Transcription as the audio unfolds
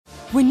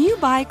When you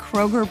buy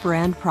Kroger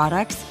brand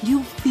products,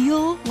 you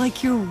feel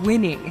like you're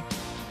winning.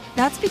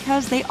 That's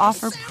because they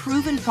offer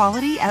proven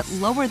quality at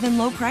lower than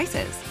low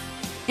prices.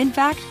 In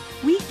fact,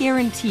 we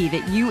guarantee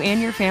that you and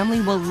your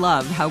family will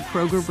love how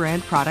Kroger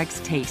brand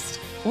products taste,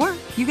 or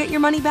you get your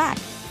money back.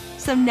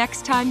 So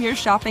next time you're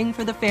shopping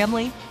for the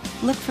family,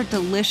 look for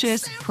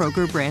delicious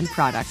Kroger brand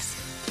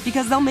products,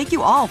 because they'll make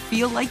you all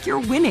feel like you're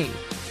winning.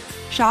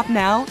 Shop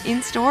now,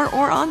 in-store,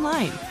 or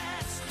online.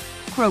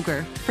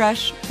 Kroger,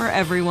 fresh for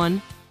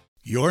everyone.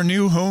 Your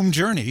new home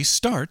journey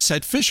starts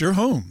at Fisher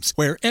Homes,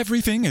 where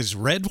everything is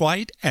red,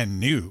 white, and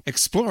new.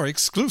 Explore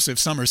exclusive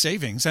summer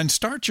savings and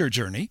start your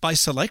journey by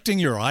selecting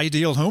your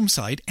ideal home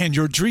site and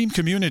your dream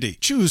community.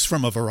 Choose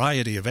from a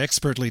variety of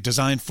expertly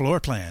designed floor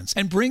plans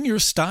and bring your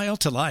style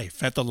to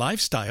life at the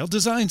Lifestyle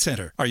Design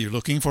Center. Are you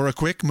looking for a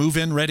quick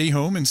move-in ready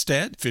home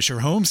instead? Fisher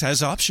Homes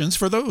has options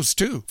for those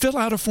too. Fill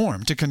out a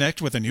form to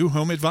connect with a new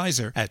home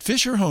advisor at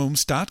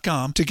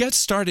fisherhomes.com to get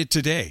started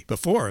today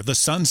before the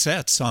sun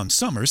sets on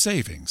summer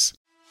savings.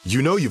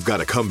 You know you've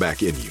got a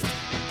comeback in you.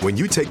 When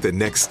you take the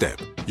next step,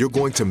 you're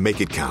going to make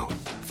it count.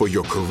 For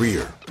your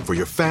career, for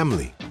your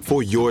family,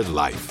 for your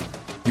life.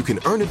 You can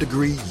earn a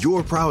degree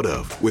you're proud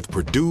of with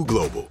Purdue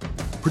Global.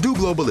 Purdue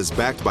Global is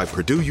backed by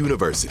Purdue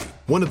University,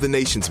 one of the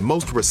nation's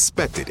most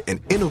respected and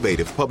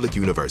innovative public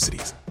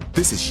universities.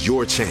 This is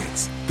your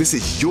chance. This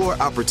is your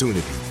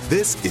opportunity.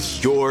 This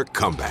is your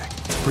comeback.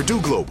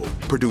 Purdue Global,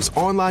 Purdue's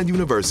online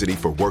university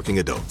for working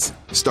adults.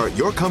 Start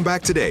your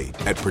comeback today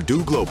at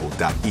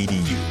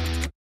purdueglobal.edu.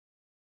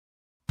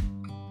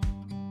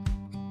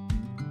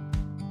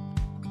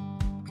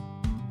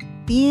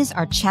 These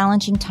are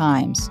challenging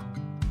times,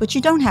 but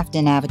you don't have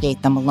to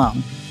navigate them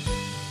alone.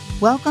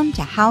 Welcome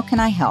to How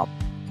Can I Help?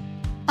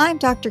 I'm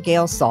Dr.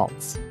 Gail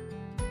Saltz.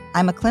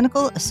 I'm a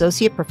clinical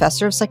associate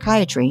professor of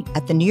psychiatry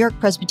at the New York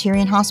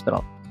Presbyterian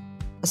Hospital,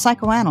 a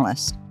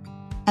psychoanalyst,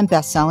 and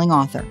best-selling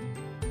author.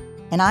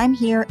 And I'm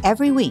here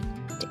every week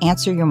to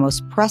answer your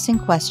most pressing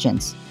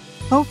questions,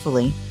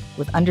 hopefully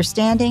with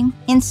understanding,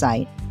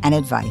 insight, and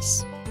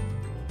advice.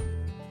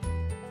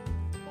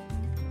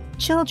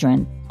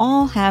 Children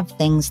all have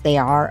things they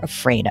are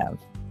afraid of.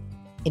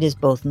 It is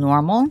both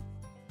normal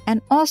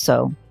and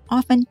also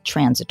often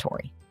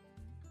transitory.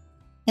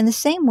 In the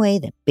same way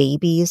that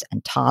babies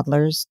and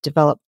toddlers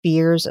develop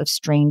fears of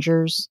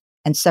strangers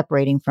and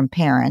separating from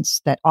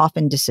parents that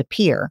often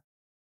disappear,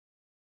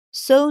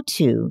 so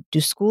too do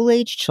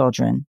school-age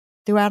children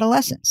through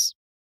adolescence.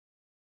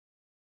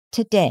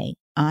 Today,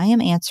 I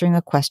am answering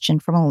a question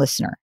from a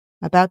listener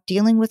about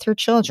dealing with her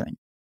children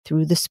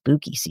through the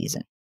spooky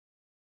season.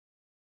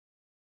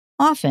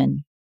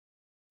 Often,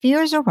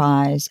 fears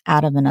arise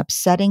out of an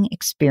upsetting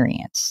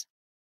experience,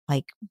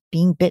 like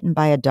being bitten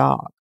by a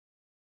dog,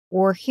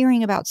 or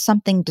hearing about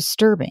something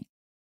disturbing,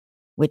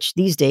 which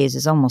these days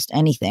is almost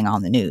anything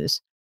on the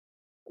news,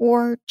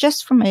 or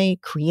just from a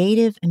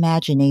creative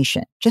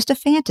imagination, just a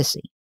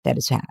fantasy that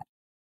is had.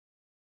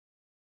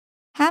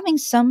 Having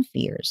some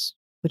fears,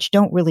 which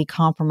don't really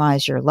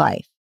compromise your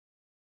life,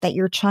 that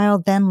your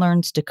child then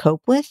learns to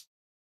cope with,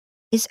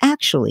 is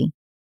actually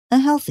a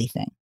healthy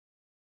thing.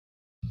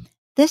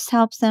 This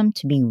helps them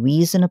to be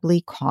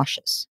reasonably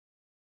cautious,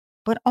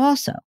 but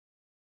also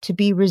to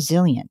be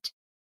resilient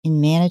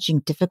in managing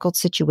difficult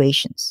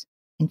situations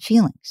and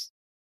feelings.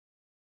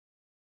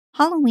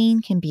 Halloween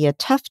can be a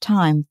tough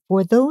time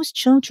for those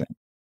children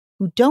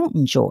who don't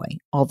enjoy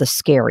all the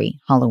scary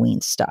Halloween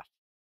stuff.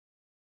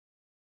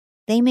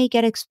 They may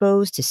get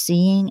exposed to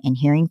seeing and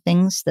hearing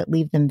things that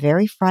leave them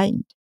very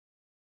frightened,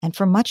 and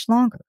for much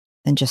longer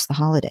than just the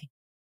holiday.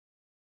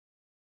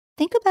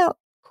 Think about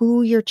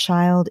who your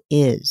child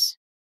is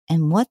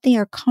and what they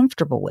are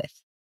comfortable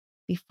with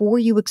before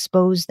you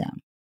expose them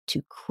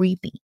to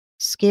creepy,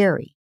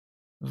 scary,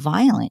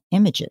 violent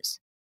images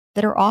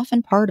that are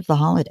often part of the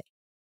holiday.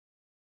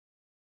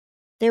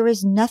 There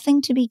is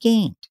nothing to be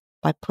gained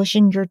by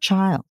pushing your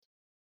child,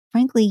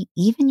 frankly,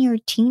 even your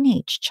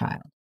teenage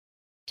child,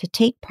 to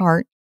take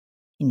part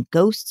in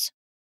ghosts,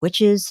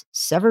 witches,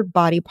 severed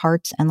body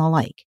parts, and the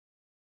like,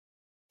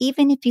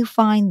 even if you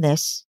find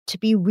this to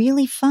be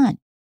really fun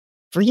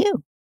for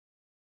you.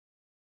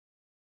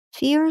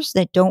 Fears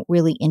that don't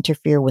really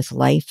interfere with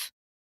life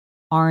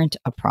aren't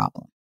a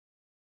problem,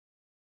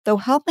 though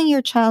helping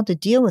your child to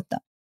deal with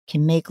them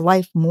can make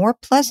life more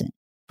pleasant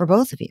for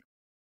both of you.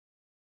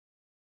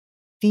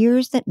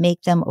 Fears that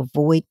make them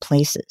avoid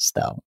places,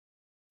 though,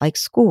 like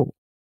school,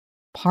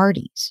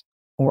 parties,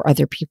 or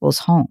other people's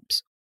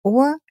homes,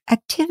 or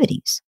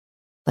activities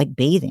like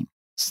bathing,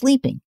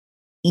 sleeping,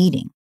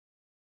 eating,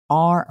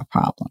 are a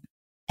problem,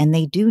 and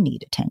they do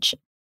need attention.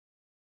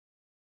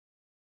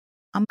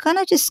 I'm going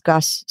to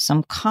discuss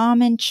some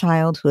common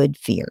childhood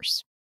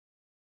fears.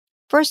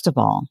 First of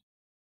all,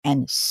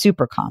 and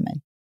super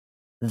common,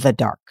 the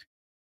dark.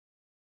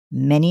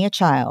 Many a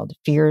child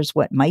fears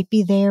what might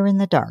be there in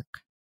the dark.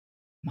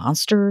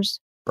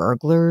 Monsters,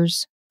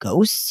 burglars,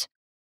 ghosts,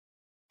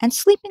 and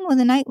sleeping with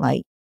a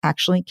nightlight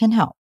actually can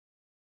help.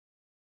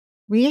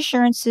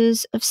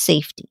 Reassurances of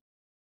safety,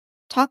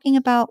 talking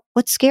about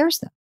what scares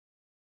them,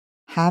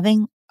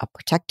 having a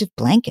protective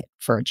blanket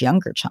for a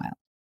younger child,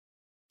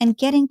 and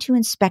getting to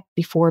inspect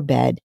before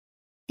bed.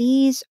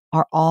 These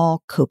are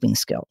all coping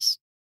skills.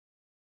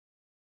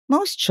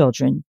 Most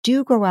children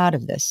do grow out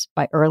of this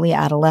by early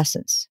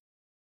adolescence,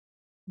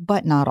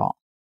 but not all.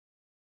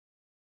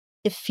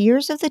 If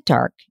fears of the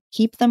dark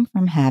keep them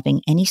from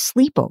having any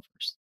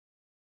sleepovers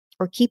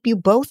or keep you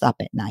both up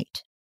at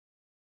night,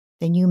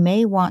 then you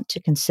may want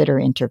to consider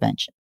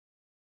intervention.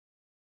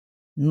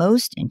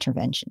 Most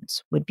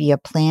interventions would be a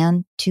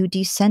plan to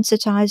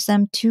desensitize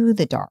them to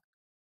the dark,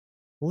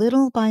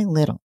 little by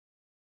little,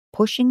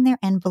 pushing their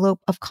envelope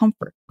of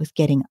comfort with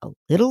getting a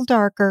little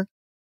darker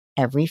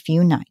every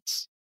few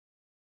nights,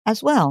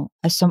 as well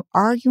as some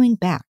arguing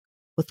back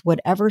with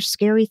whatever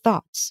scary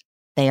thoughts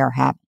they are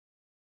having.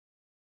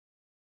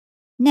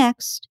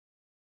 Next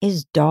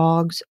is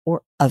dogs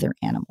or other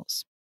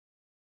animals.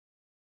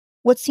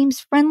 What seems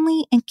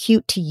friendly and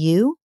cute to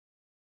you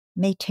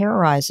may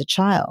terrorize a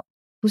child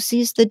who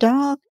sees the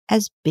dog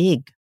as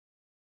big.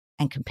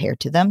 And compared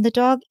to them, the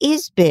dog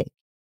is big,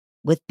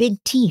 with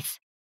big teeth,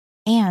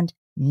 and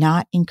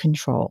not in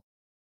control.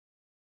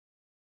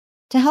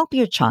 To help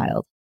your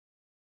child,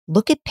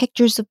 look at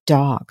pictures of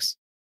dogs,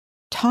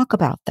 talk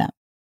about them,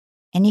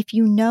 and if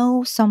you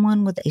know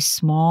someone with a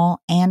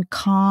small and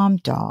calm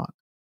dog,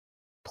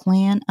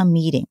 plan a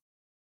meeting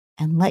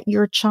and let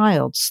your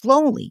child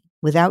slowly,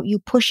 without you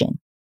pushing,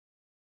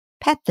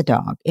 pet the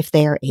dog if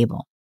they are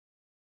able.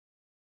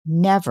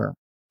 Never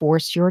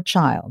force your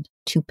child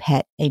to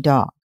pet a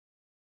dog.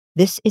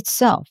 This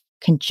itself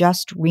can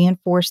just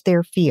reinforce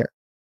their fear.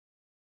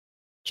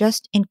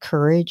 Just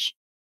encourage,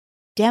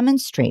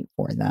 demonstrate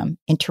for them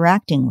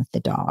interacting with the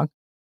dog,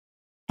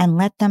 and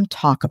let them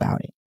talk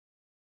about it.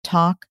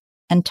 Talk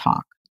and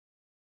talk.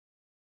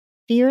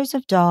 Fears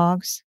of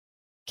dogs,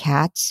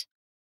 cats,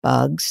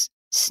 bugs,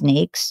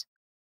 snakes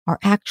are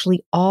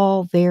actually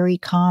all very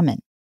common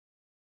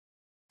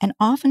and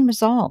often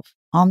resolve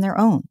on their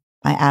own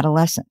by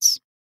adolescence.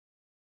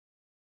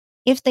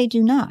 If they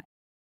do not,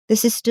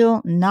 this is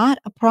still not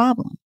a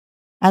problem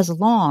as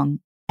long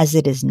as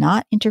it is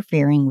not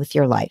interfering with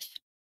your life.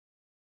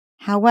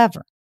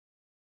 However,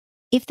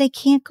 if they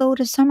can't go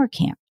to summer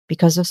camp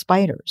because of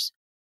spiders,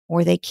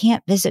 or they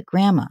can't visit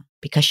grandma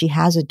because she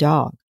has a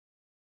dog,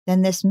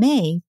 then this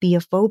may be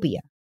a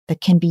phobia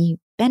that can be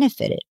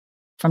benefited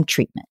from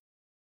treatment.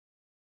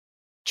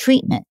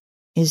 Treatment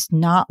is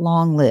not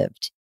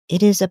long-lived.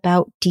 It is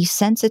about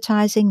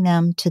desensitizing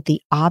them to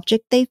the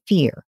object they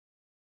fear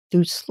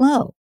through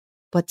slow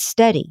but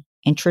steady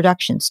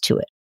introductions to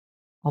it,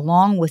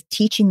 along with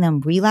teaching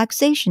them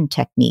relaxation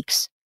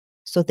techniques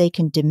so they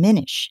can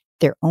diminish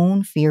their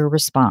own fear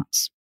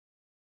response.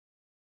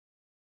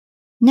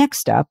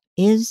 Next up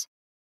is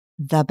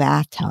the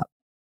bathtub.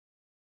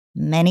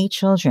 Many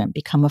children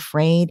become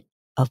afraid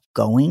of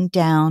going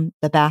down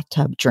the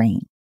bathtub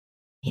drain.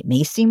 It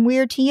may seem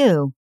weird to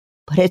you,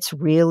 but it's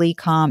really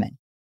common.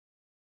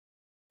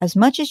 As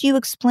much as you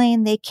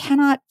explain they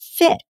cannot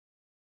fit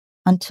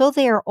until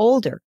they are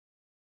older,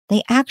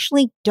 they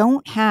actually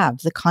don't have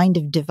the kind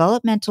of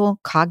developmental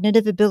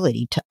cognitive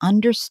ability to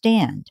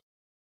understand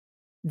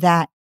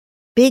that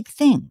big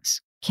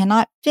things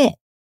cannot fit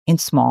in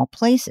small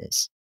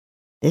places.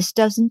 This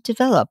doesn't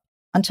develop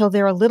until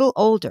they're a little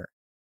older,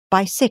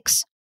 by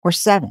 6 or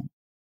 7.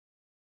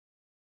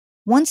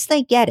 Once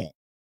they get it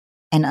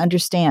and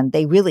understand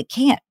they really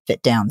can't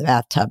fit down the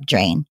bathtub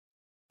drain,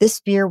 this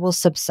fear will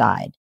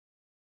subside.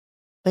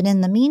 But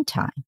in the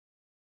meantime,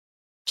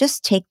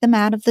 just take them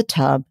out of the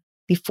tub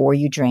before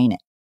you drain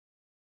it.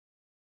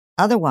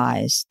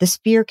 Otherwise, this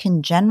fear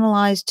can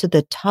generalize to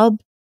the tub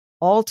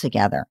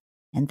altogether,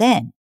 and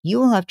then you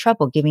will have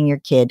trouble giving your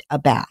kid a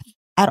bath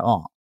at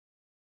all.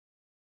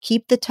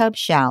 Keep the tub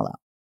shallow.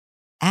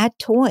 Add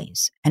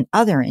toys and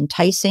other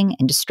enticing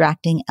and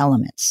distracting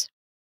elements.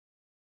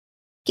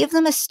 Give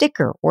them a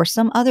sticker or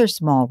some other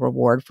small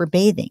reward for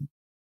bathing,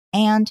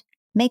 and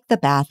make the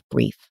bath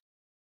brief.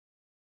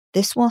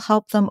 This will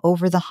help them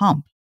over the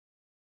hump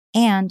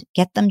and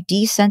get them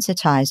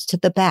desensitized to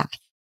the bath.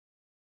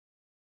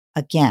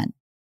 Again,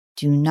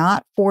 do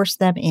not force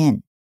them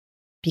in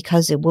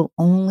because it will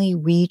only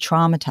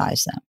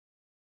re-traumatize them.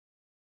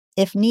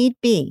 If need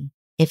be,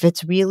 if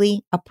it's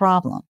really a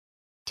problem,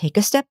 take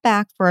a step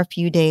back for a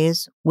few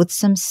days with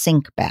some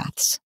sink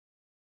baths.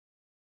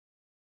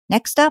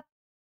 Next up,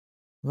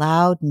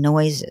 loud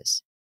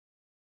noises.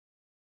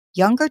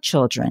 Younger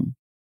children,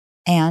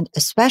 and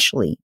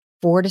especially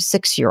 4 to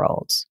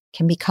 6-year-olds,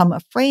 can become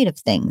afraid of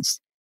things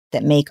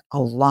that make a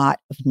lot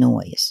of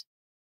noise.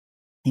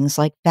 Things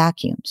like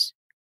vacuums,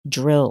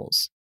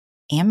 drills,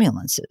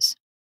 ambulances.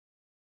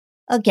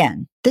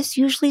 Again, this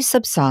usually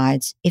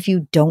subsides if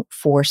you don't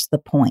force the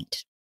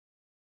point.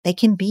 They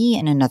can be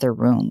in another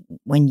room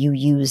when you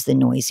use the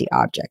noisy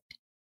object,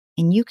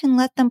 and you can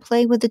let them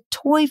play with a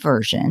toy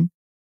version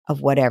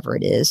of whatever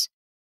it is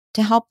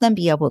to help them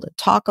be able to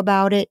talk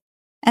about it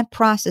and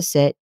process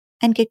it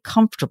and get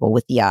comfortable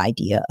with the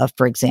idea of,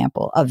 for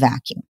example, a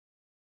vacuum.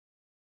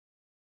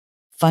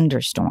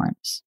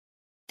 Thunderstorms.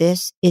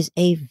 This is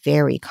a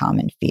very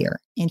common fear.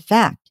 In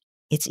fact,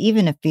 it's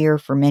even a fear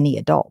for many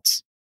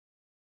adults.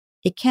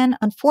 It can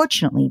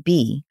unfortunately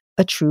be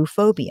a true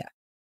phobia.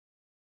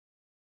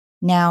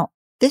 Now,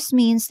 this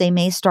means they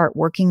may start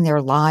working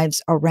their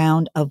lives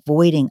around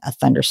avoiding a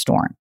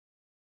thunderstorm,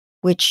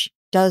 which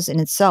does in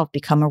itself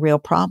become a real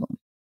problem.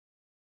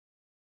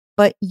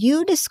 But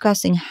you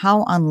discussing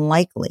how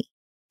unlikely,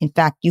 in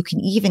fact, you can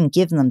even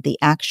give them the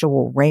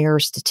actual rare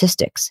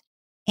statistics,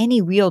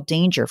 any real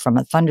danger from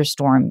a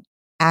thunderstorm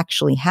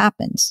actually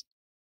happens,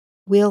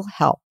 will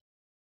help.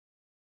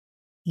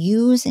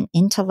 Use an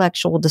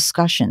intellectual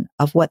discussion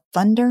of what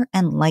thunder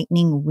and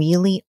lightning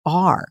really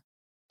are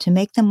to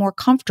make them more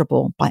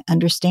comfortable by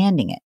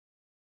understanding it.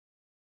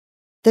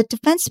 The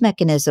defense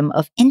mechanism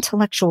of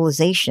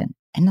intellectualization,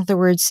 in other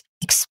words,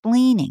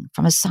 explaining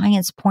from a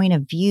science point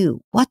of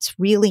view what's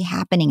really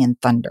happening in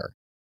thunder,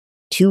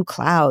 two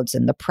clouds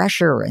and the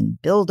pressure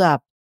and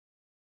buildup,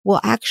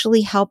 will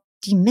actually help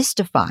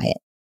demystify it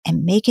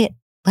and make it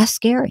less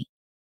scary.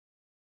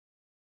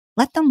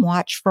 Let them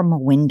watch from a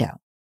window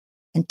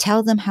and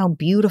tell them how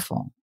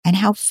beautiful and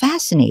how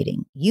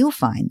fascinating you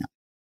find them.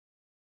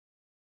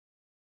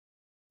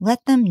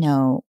 Let them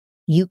know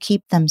you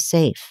keep them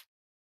safe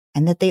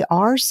and that they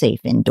are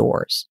safe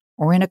indoors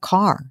or in a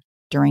car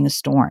during a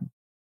storm.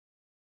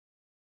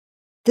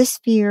 This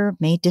fear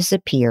may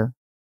disappear,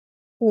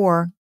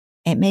 or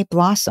it may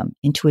blossom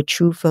into a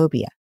true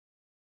phobia.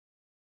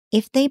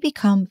 If they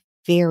become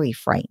very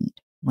frightened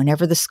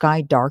whenever the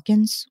sky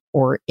darkens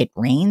or it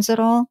rains at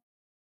all,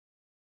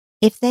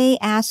 if they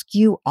ask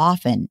you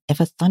often if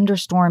a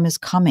thunderstorm is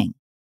coming,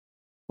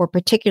 or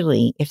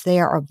particularly if they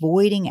are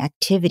avoiding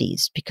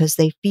activities because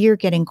they fear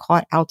getting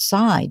caught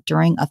outside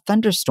during a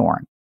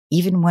thunderstorm,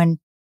 even when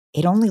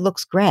it only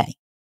looks gray,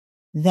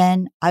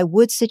 then I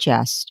would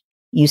suggest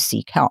you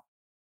seek help.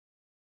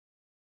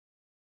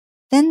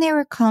 Then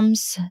there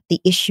comes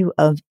the issue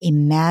of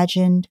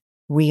imagined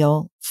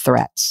real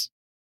threats.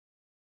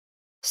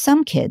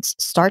 Some kids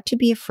start to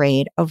be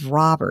afraid of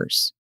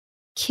robbers,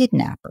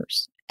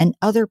 kidnappers, and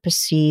other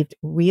perceived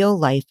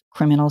real-life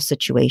criminal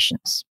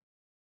situations.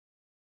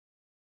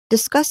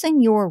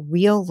 Discussing your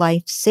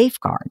real-life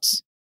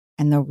safeguards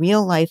and the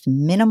real-life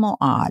minimal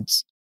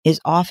odds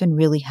is often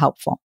really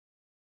helpful.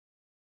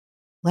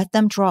 Let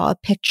them draw a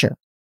picture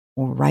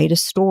or write a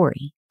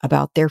story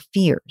about their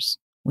fears,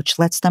 which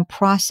lets them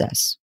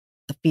process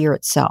the fear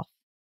itself.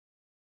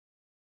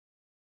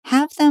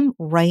 Have them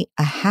write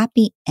a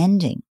happy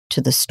ending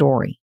to the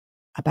story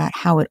about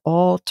how it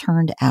all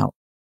turned out.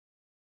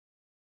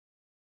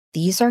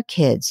 These are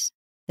kids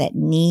that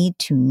need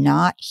to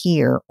not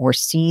hear or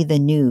see the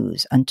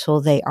news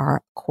until they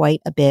are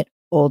quite a bit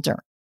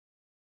older.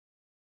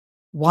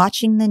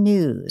 Watching the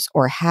news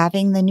or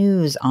having the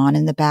news on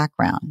in the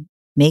background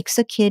makes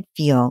a kid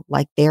feel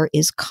like there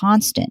is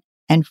constant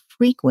and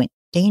frequent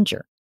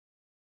danger.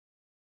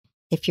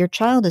 If your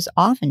child is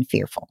often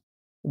fearful,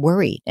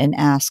 worried, and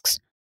asks,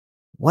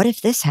 "What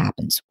if this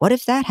happens? What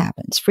if that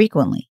happens?"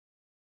 frequently,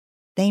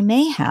 they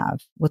may have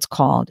what's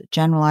called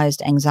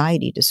generalized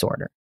anxiety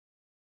disorder.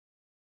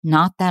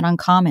 Not that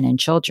uncommon in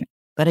children,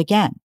 but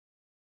again,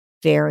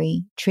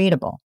 very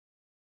treatable.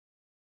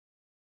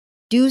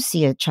 Do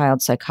see a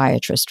child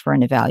psychiatrist for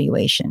an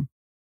evaluation.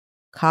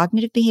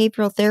 Cognitive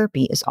behavioral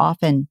therapy is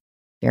often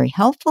very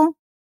helpful,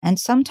 and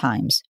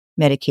sometimes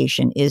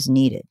medication is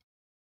needed.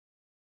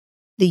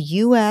 The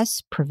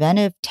U.S.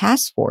 Preventive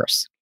Task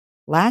Force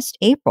last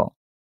April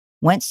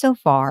went so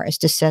far as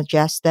to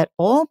suggest that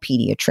all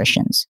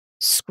pediatricians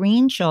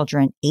screen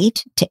children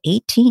 8 to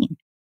 18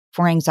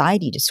 for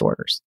anxiety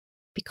disorders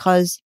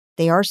because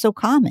they are so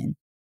common,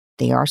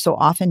 they are so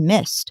often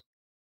missed,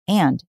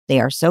 and they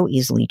are so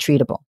easily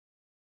treatable.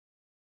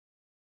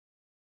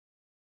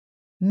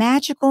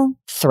 Magical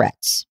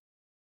threats.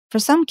 For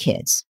some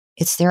kids,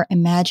 it's their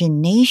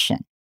imagination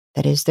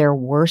that is their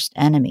worst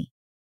enemy.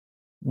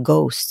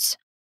 Ghosts,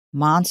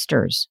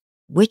 monsters,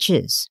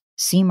 witches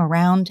seem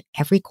around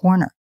every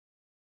corner.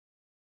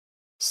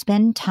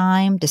 Spend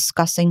time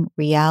discussing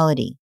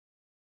reality.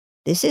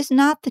 This is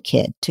not the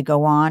kid to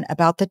go on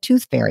about the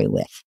tooth fairy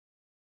with.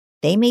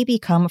 They may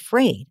become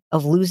afraid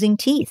of losing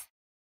teeth.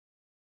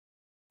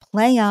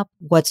 Play up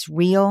what's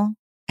real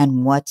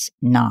and what's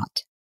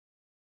not.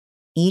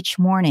 Each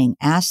morning,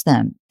 ask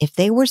them if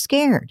they were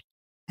scared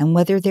and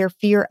whether their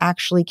fear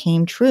actually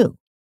came true,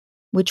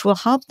 which will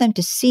help them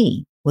to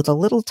see, with a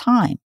little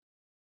time,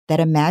 that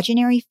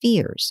imaginary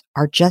fears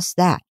are just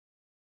that,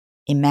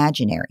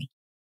 imaginary.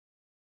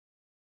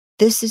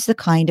 This is the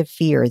kind of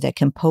fear that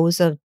can pose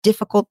a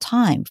difficult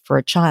time for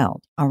a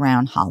child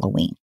around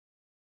Halloween.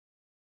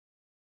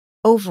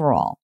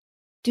 Overall,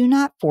 do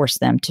not force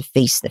them to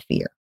face the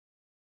fear.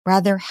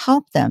 Rather,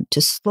 help them to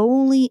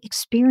slowly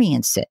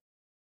experience it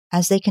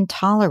as they can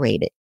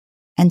tolerate it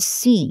and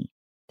see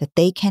that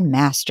they can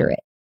master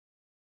it.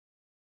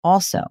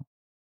 Also,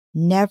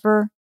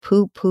 never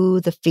poo-poo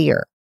the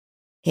fear.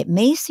 It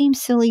may seem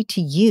silly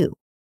to you,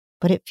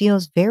 but it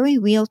feels very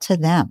real to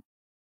them.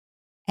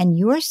 And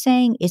your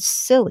saying it's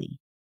silly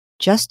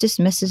just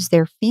dismisses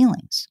their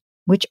feelings,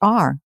 which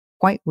are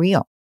quite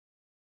real.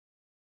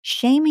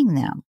 Shaming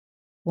them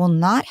will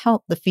not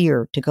help the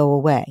fear to go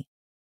away.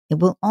 It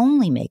will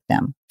only make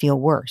them feel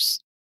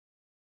worse.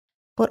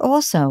 But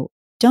also,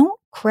 don't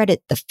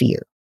credit the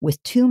fear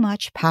with too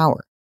much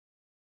power.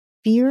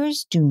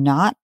 Fears do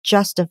not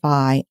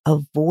justify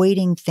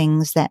avoiding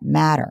things that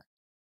matter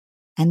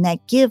and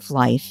that give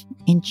life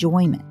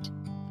enjoyment.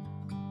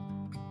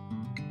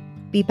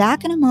 Be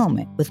back in a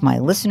moment with my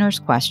listener's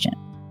question.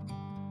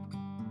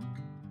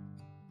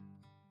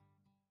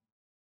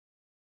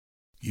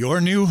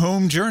 Your new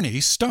home journey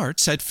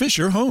starts at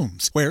Fisher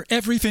Homes, where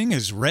everything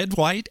is red,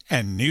 white,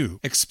 and new.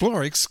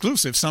 Explore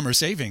exclusive summer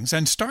savings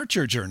and start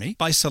your journey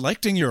by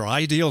selecting your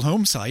ideal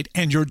home site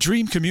and your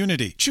dream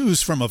community.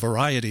 Choose from a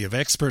variety of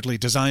expertly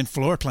designed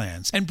floor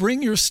plans and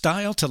bring your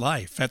style to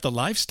life at the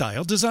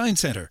Lifestyle Design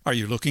Center. Are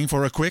you looking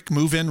for a quick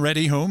move-in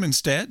ready home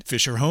instead?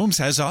 Fisher Homes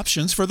has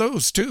options for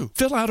those too.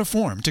 Fill out a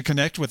form to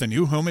connect with a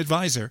new home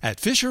advisor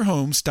at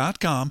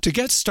fisherhomes.com to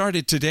get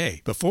started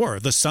today before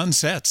the sun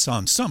sets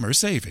on summer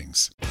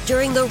savings.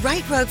 During the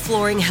Right Rug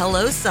Flooring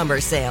Hello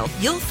Summer Sale,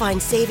 you'll find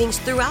savings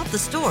throughout the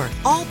store,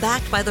 all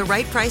backed by the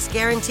right price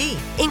guarantee,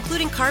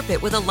 including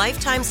carpet with a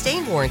lifetime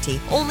stain warranty,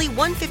 only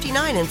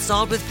 $159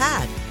 installed with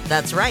pad.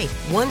 That's right,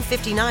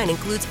 $159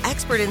 includes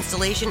expert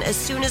installation as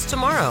soon as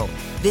tomorrow.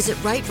 Visit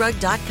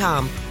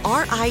rightrug.com,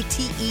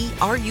 RITERUG.com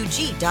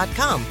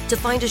to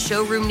find a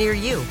showroom near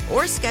you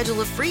or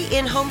schedule a free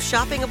in-home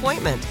shopping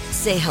appointment.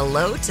 Say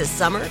hello to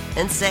summer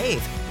and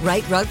save.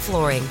 Right Rug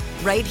Flooring,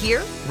 right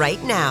here,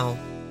 right now.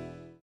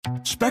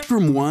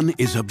 Spectrum One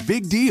is a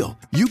big deal.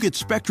 You get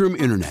Spectrum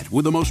Internet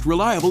with the most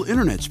reliable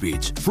internet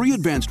speeds, free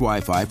advanced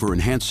Wi-Fi for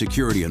enhanced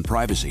security and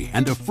privacy,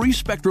 and a free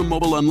Spectrum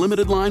Mobile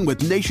Unlimited line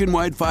with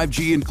nationwide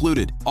 5G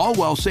included, all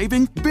while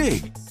saving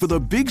big. For the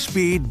big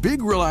speed,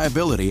 big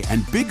reliability,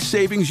 and big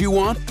savings you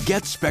want,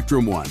 get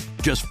Spectrum One.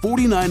 Just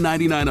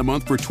 $49.99 a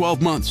month for 12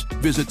 months.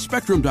 Visit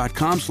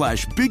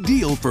spectrum.com/big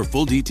deal for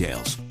full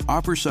details.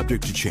 Offer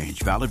subject to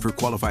change. Valid for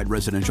qualified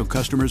residential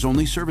customers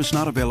only. Service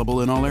not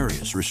available in all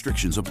areas.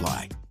 Restrictions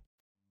apply.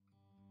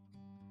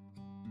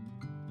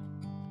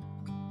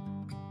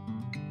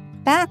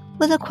 Back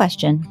with a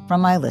question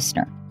from my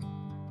listener.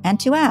 And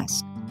to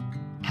ask,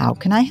 how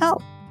can I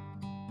help?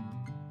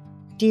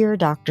 Dear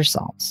Dr.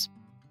 Saltz,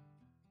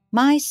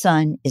 my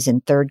son is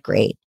in 3rd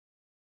grade,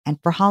 and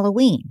for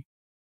Halloween,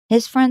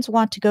 his friends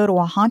want to go to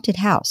a haunted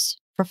house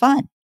for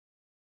fun.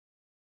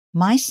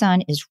 My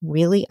son is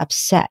really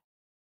upset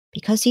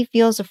because he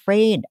feels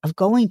afraid of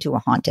going to a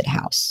haunted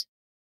house.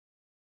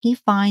 He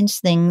finds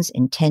things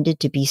intended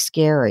to be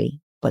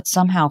scary, but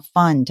somehow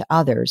fun to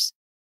others,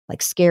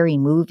 like scary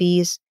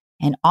movies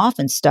and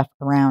often stuff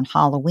around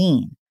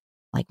Halloween,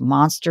 like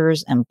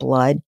monsters and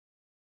blood,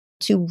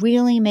 to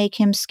really make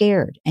him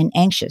scared and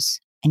anxious,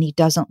 and he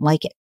doesn't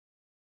like it.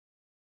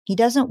 He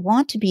doesn't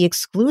want to be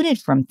excluded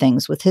from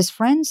things with his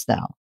friends,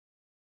 though,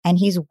 and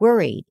he's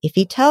worried if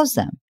he tells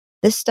them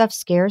this stuff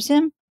scares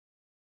him,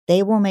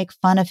 they will make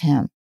fun of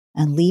him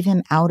and leave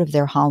him out of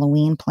their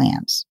Halloween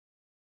plans.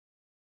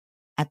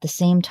 At the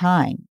same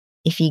time,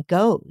 if he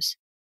goes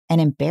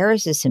and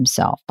embarrasses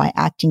himself by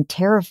acting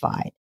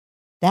terrified,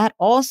 that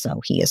also,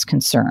 he is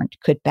concerned,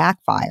 could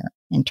backfire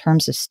in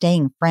terms of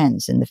staying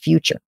friends in the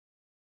future.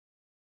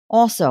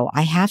 Also,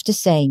 I have to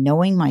say,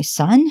 knowing my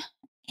son,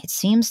 it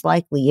seems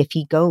likely if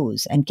he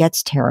goes and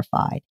gets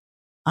terrified,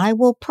 I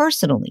will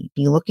personally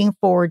be looking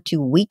forward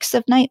to weeks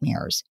of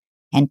nightmares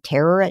and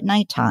terror at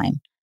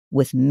nighttime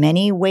with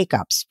many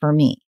wake-ups for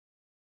me.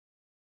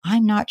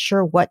 I'm not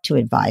sure what to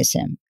advise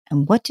him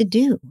and what to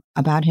do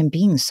about him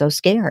being so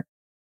scared.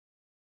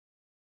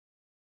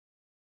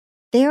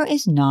 There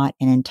is not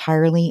an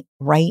entirely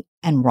right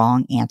and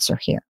wrong answer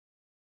here.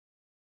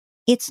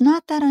 It's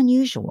not that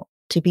unusual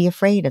to be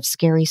afraid of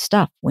scary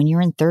stuff when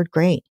you're in 3rd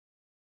grade.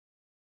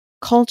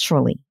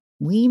 Culturally,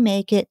 we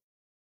make it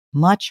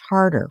much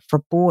harder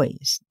for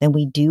boys than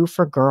we do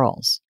for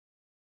girls,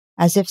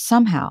 as if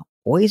somehow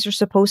boys are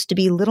supposed to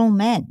be little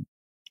men,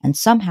 and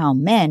somehow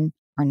men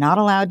are not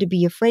allowed to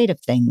be afraid of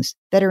things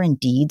that are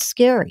indeed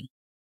scary.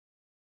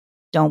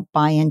 Don't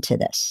buy into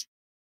this.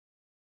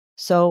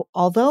 So,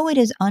 although it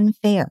is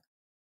unfair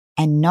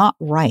and not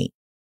right,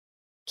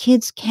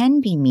 kids can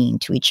be mean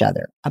to each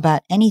other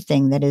about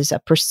anything that is a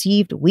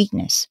perceived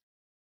weakness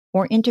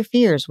or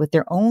interferes with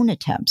their own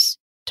attempts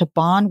to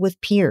bond with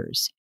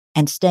peers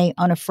and stay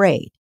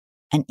unafraid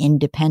and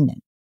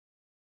independent.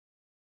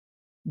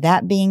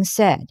 That being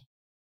said,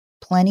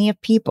 plenty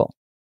of people,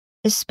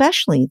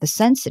 especially the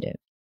sensitive,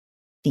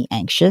 the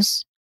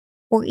anxious,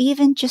 or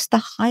even just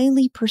the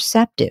highly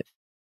perceptive,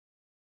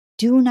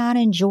 do not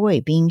enjoy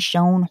being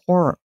shown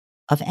horror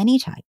of any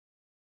type.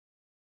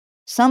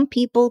 Some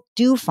people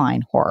do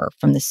find horror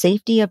from the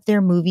safety of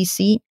their movie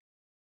seat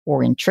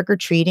or in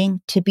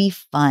trick-or-treating to be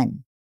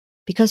fun,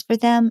 because for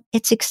them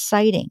it's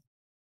exciting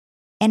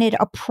and it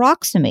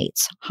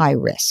approximates high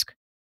risk,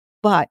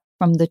 but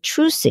from the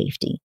true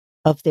safety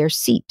of their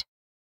seat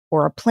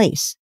or a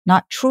place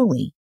not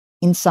truly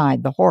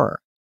inside the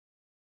horror.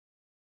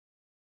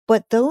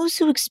 But those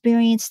who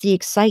experience the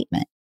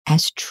excitement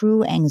as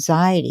true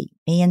anxiety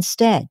may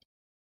instead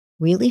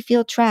really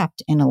feel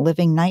trapped in a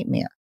living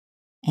nightmare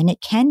and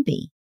it can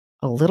be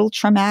a little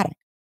traumatic,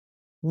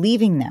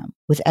 leaving them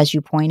with, as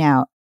you point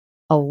out,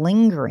 a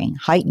lingering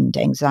heightened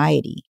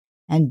anxiety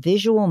and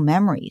visual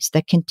memories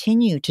that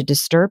continue to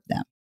disturb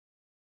them.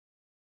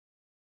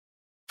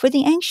 For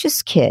the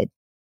anxious kid,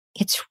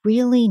 it's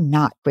really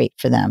not great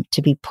for them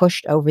to be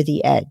pushed over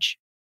the edge.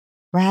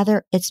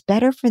 Rather, it's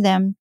better for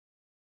them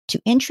to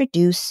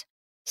introduce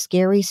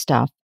scary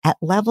stuff at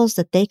levels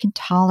that they can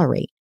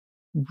tolerate,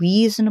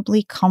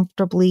 reasonably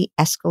comfortably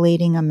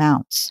escalating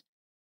amounts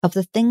of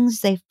the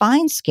things they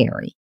find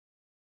scary,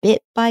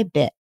 bit by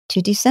bit, to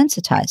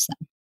desensitize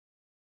them.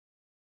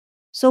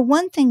 So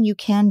one thing you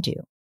can do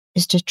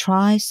is to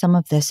try some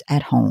of this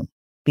at home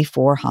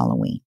before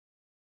Halloween.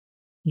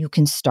 You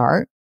can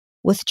start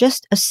with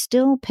just a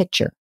still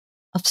picture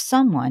of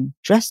someone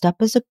dressed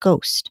up as a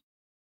ghost,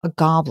 a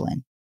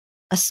goblin,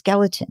 a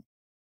skeleton,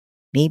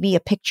 maybe a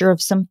picture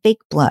of some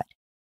fake blood.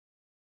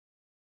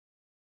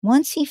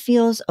 Once he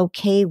feels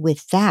okay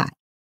with that,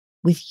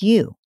 with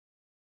you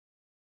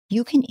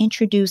can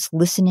introduce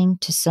listening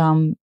to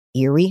some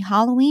eerie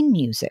Halloween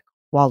music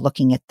while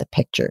looking at the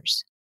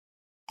pictures,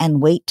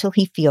 and wait till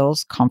he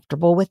feels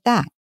comfortable with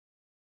that.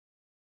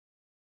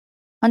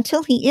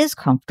 Until he is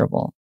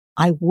comfortable,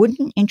 I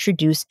wouldn't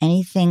introduce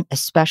anything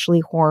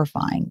especially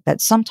horrifying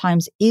that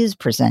sometimes is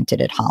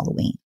presented at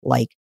Halloween,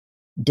 like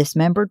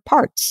dismembered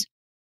parts,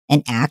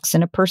 an axe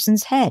in a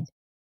person's head.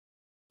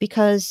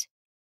 Because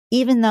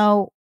even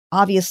though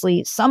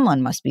obviously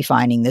someone must be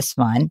finding this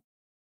fun,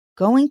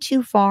 going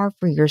too far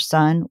for your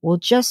son will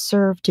just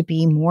serve to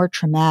be more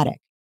traumatic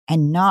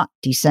and not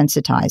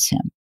desensitize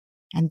him.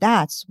 And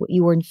that's what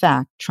you are in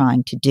fact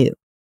trying to do.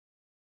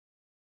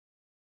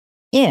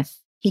 If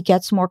he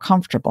gets more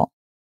comfortable,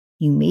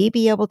 you may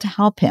be able to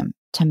help him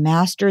to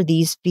master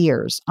these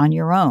fears on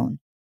your own.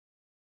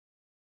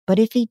 But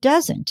if he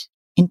doesn't,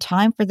 in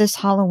time for this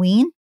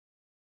Halloween,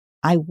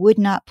 I would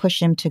not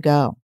push him to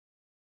go.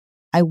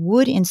 I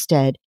would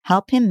instead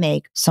help him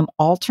make some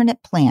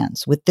alternate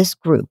plans with this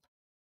group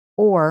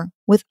or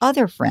with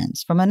other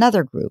friends from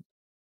another group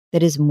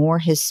that is more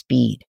his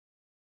speed,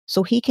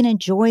 so he can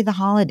enjoy the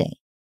holiday.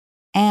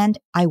 And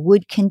I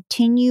would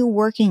continue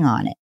working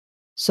on it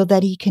so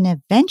that he can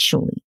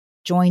eventually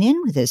join in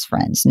with his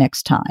friends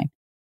next time,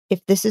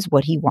 if this is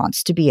what he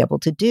wants to be able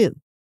to do.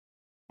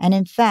 And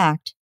in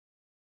fact,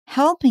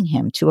 helping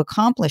him to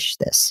accomplish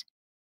this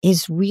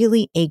is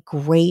really a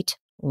great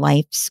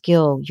life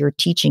skill you're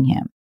teaching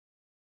him.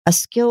 A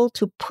skill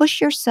to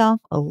push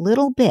yourself a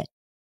little bit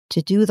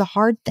to do the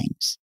hard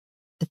things,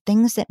 the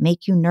things that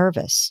make you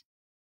nervous.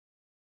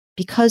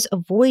 Because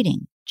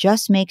avoiding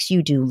just makes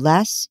you do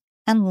less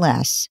and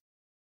less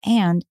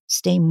and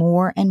stay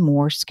more and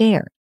more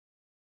scared.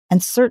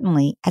 And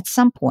certainly, at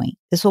some point,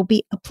 this will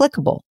be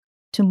applicable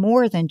to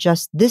more than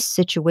just this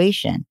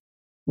situation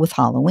with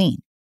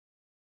Halloween.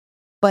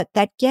 But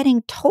that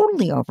getting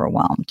totally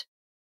overwhelmed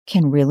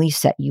can really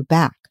set you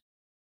back.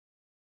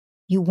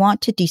 You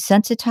want to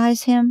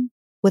desensitize him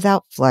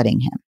without flooding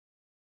him.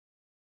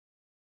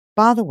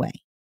 By the way,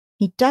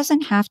 he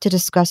doesn't have to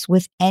discuss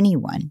with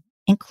anyone,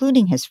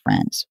 including his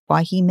friends,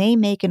 why he may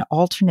make an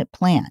alternate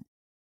plan.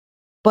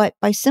 But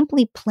by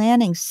simply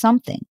planning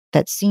something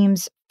that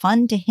seems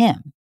fun to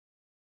him,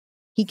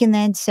 he can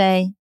then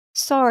say,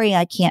 "Sorry,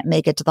 I can't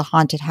make it to the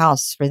haunted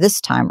house for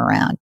this time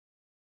around.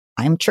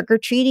 I'm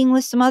trick-or-treating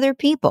with some other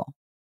people,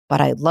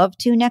 but I'd love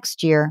to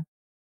next year."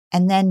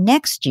 And then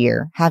next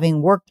year,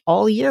 having worked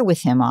all year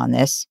with him on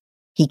this,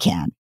 he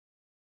can.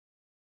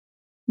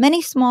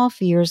 Many small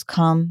fears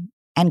come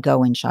and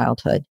go in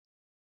childhood.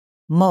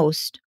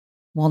 Most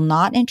will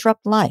not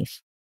interrupt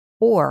life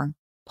or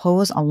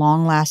pose a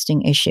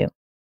long-lasting issue.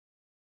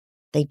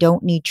 They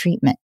don't need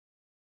treatment.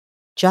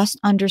 Just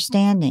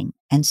understanding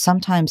and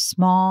sometimes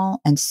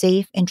small and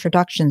safe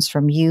introductions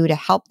from you to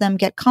help them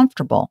get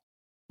comfortable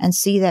and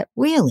see that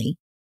really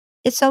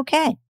it's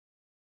okay.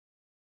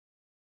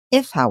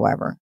 If,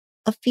 however,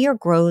 a fear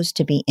grows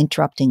to be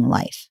interrupting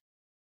life,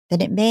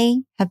 then it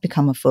may have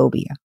become a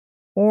phobia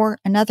or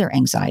another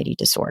anxiety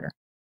disorder.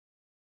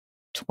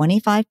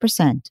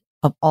 25%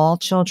 of all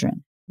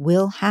children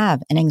will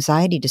have an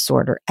anxiety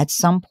disorder at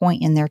some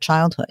point in their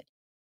childhood.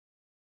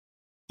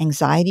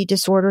 Anxiety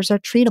disorders are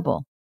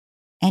treatable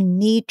and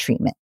need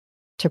treatment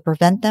to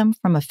prevent them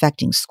from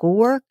affecting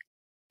schoolwork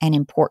and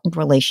important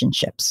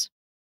relationships.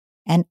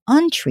 And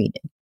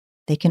untreated,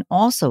 they can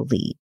also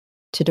lead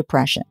to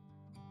depression.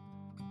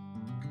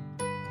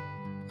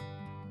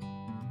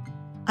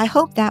 I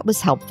hope that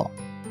was helpful.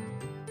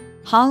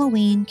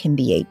 Halloween can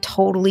be a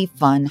totally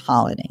fun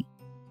holiday.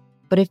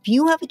 But if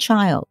you have a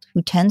child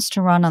who tends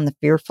to run on the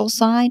fearful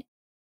side,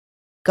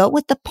 go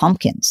with the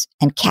pumpkins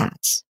and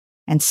cats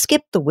and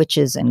skip the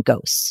witches and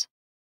ghosts.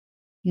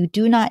 You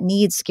do not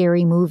need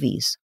scary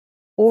movies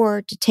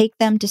or to take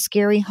them to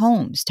scary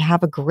homes to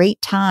have a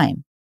great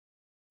time.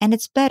 And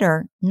it's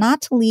better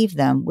not to leave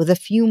them with a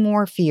few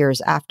more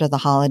fears after the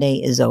holiday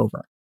is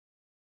over.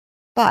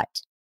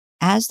 But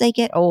as they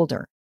get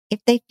older,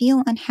 if they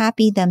feel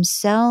unhappy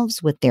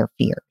themselves with their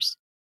fears,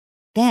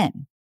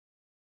 then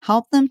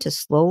help them to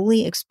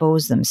slowly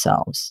expose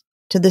themselves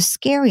to the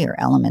scarier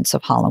elements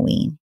of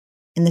Halloween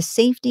in the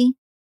safety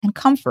and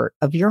comfort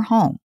of your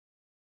home,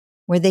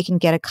 where they can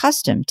get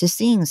accustomed to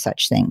seeing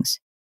such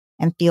things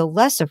and feel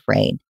less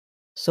afraid,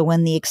 so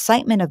when the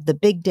excitement of the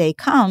big day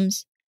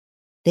comes,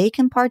 they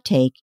can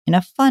partake in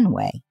a fun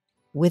way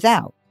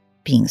without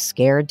being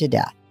scared to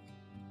death.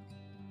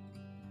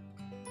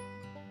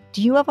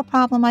 Do you have a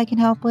problem I can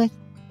help with?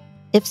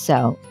 If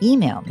so,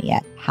 email me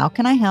at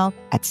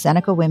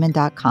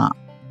howcanihelp@senecawomen.com.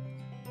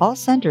 All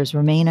senders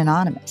remain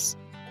anonymous.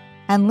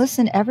 And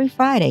listen every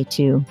Friday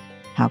to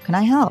How Can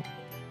I Help?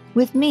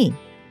 With me,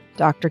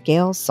 Dr.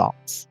 Gail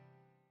Saltz.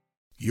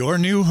 Your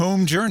new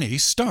home journey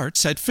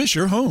starts at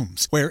Fisher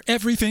Homes, where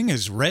everything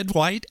is red,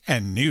 white,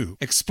 and new.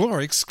 Explore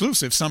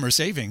exclusive summer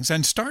savings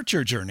and start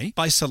your journey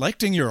by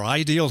selecting your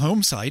ideal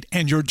home site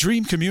and your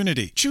dream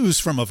community. Choose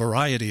from a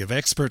variety of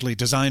expertly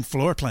designed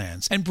floor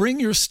plans and bring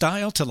your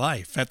style to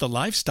life at the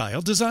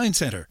Lifestyle Design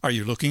Center. Are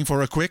you looking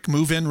for a quick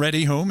move-in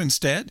ready home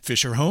instead?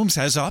 Fisher Homes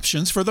has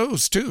options for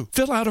those too.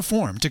 Fill out a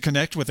form to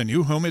connect with a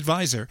new home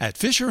advisor at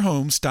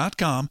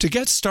fisherhomes.com to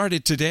get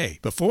started today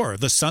before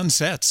the sun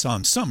sets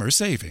on summer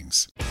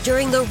savings.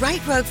 During the Right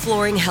Rug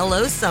Flooring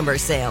Hello Summer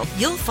Sale,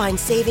 you'll find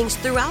savings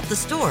throughout the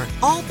store,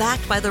 all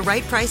backed by the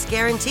right price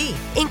guarantee,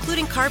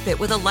 including carpet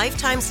with a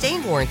lifetime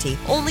stain warranty,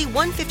 only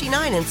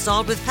 $159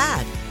 installed with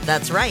pad.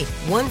 That's right,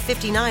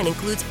 $159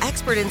 includes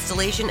expert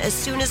installation as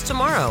soon as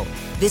tomorrow.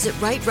 Visit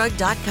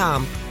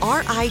rightrug.com,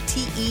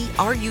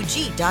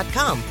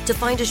 RITERUG.com to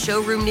find a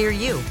showroom near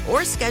you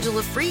or schedule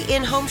a free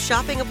in-home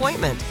shopping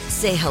appointment.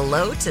 Say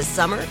hello to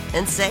summer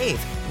and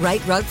save.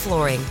 Right Rug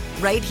Flooring,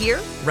 right here,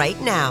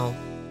 right now.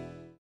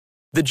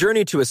 The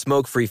journey to a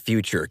smoke-free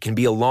future can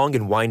be a long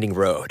and winding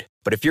road,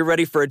 but if you're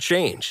ready for a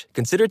change,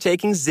 consider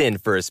taking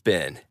Zyn for a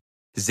spin.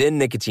 Zyn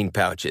nicotine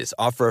pouches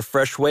offer a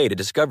fresh way to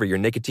discover your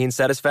nicotine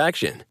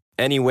satisfaction.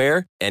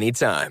 Anywhere,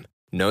 anytime.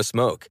 No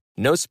smoke,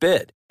 no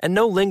spit, and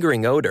no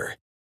lingering odor.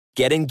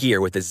 Get in gear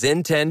with the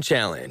Zyn 10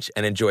 Challenge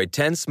and enjoy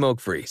 10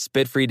 smoke-free,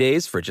 spit-free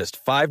days for just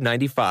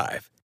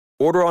 $5.95.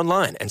 Order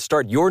online and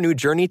start your new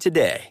journey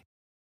today.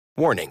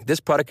 Warning,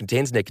 this product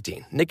contains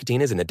nicotine.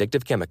 Nicotine is an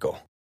addictive chemical.